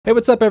Hey,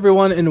 what's up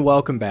everyone and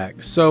welcome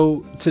back.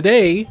 So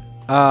today,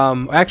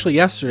 actually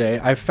yesterday,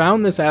 I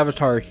found this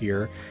avatar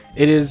here.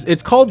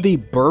 It's called the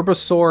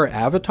Burbasaur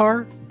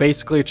avatar.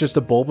 Basically it's just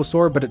a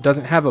Bulbasaur, but it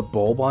doesn't have a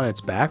bulb on its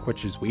back,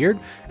 which is weird.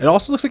 It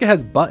also looks like it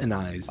has button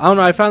eyes. I don't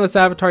know, I found this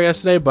avatar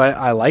yesterday, but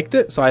I liked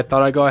it, so I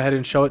thought I'd go ahead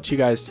and show it to you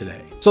guys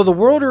today. So the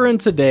world we're in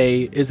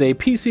today is a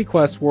PC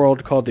Quest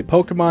world called the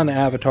Pokemon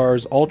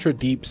Avatars Ultra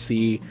Deep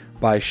Sea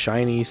by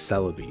Shiny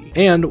Celebi.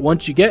 And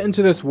once you get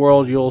into this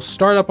world, you'll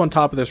start up on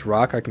top of this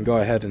rock. I can go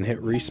ahead and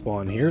hit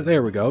respawn here.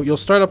 There we go. You'll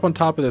start up on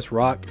top of this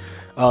rock.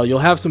 You'll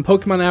have some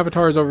Pokemon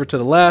avatars over to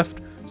the left,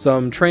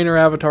 some trainer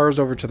avatars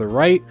over to the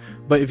right.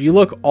 But if you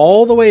look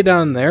all the way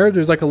down there,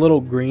 there's like a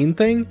little green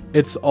thing.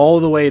 It's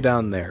all the way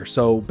down there.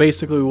 So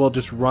basically we'll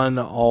just run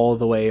all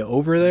the way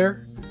over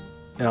there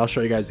and I'll show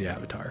you guys the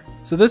avatar.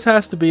 So this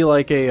has to be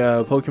like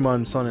a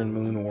Pokemon Sun and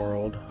Moon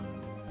world.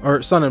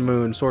 Or Sun and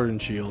Moon, Sword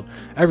and Shield.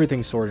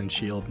 Everything's Sword and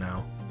Shield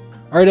now.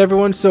 Alright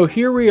everyone, so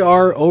here we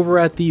are over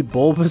at the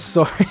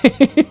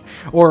Bulbasaur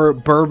or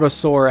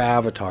Burbasaur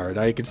avatar.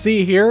 Now you can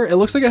see here, it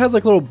looks like it has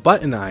like little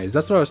button eyes.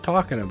 That's what I was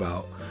talking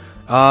about.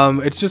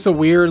 It's just a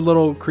weird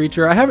little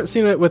creature. I haven't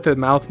seen it with the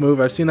mouth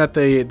move. I've seen that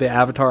the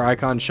avatar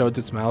icon shows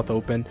its mouth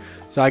open.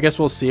 So I guess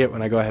we'll see it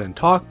when I go ahead and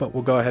talk, but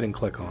we'll go ahead and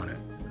click on it.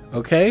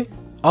 Okay.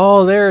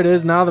 Oh, there it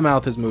is. Now the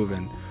mouth is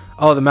moving.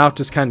 Oh, the mouth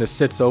just kind of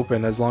sits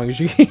open as long as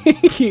you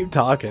keep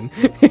talking.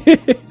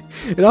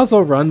 It also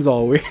runs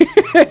all weird.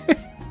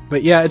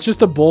 But yeah, it's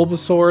just a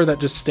Bulbasaur that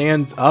just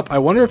stands up. I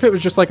wonder if it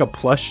was just like a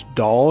plush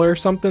doll or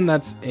something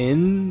that's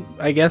in,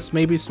 I guess,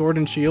 maybe Sword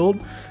and Shield.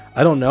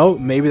 I don't know.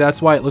 Maybe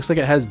that's why it looks like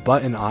it has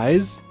button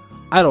eyes.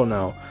 I don't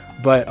know.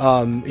 But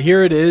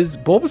here it is.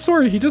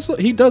 Bulbasaur,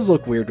 he does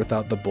look weird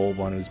without the bulb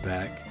on his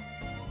back.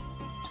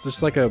 It's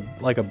just like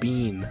a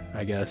bean,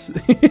 I guess.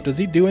 Does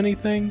he do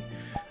anything?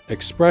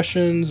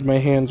 Expressions, my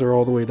hands are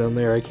all the way down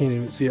there. I can't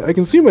even see it. I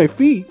can see my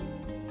feet,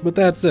 but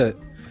that's it.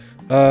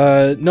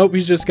 Nope,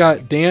 he's just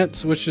got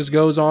dance, which just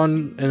goes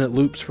on and it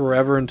loops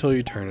forever until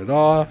you turn it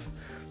off.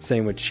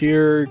 Same with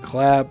cheer,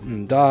 clap,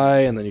 and die,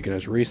 and then you can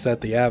just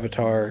reset the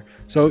avatar.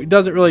 So it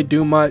doesn't really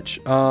do much.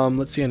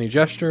 Let's see any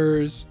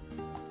gestures.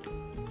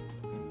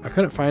 I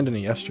couldn't find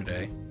any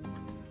yesterday.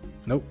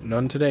 Nope,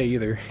 none today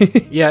either.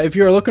 Yeah, if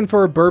you're looking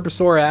for a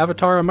Burbasaur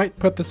avatar, I might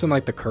put this in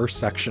like the curse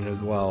section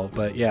as well.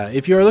 But yeah,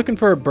 if you're looking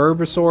for a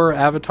Burbasaur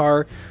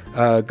avatar,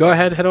 go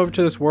ahead, head over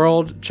to this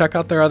world, check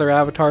out their other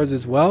avatars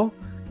as well.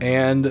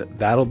 And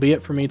that'll be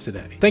it for me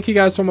today. Thank you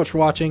guys so much for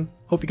watching.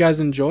 Hope you guys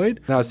enjoyed,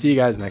 and I'll see you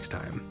guys next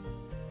time.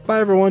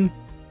 Bye everyone.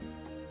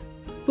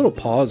 Little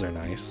paws are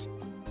nice.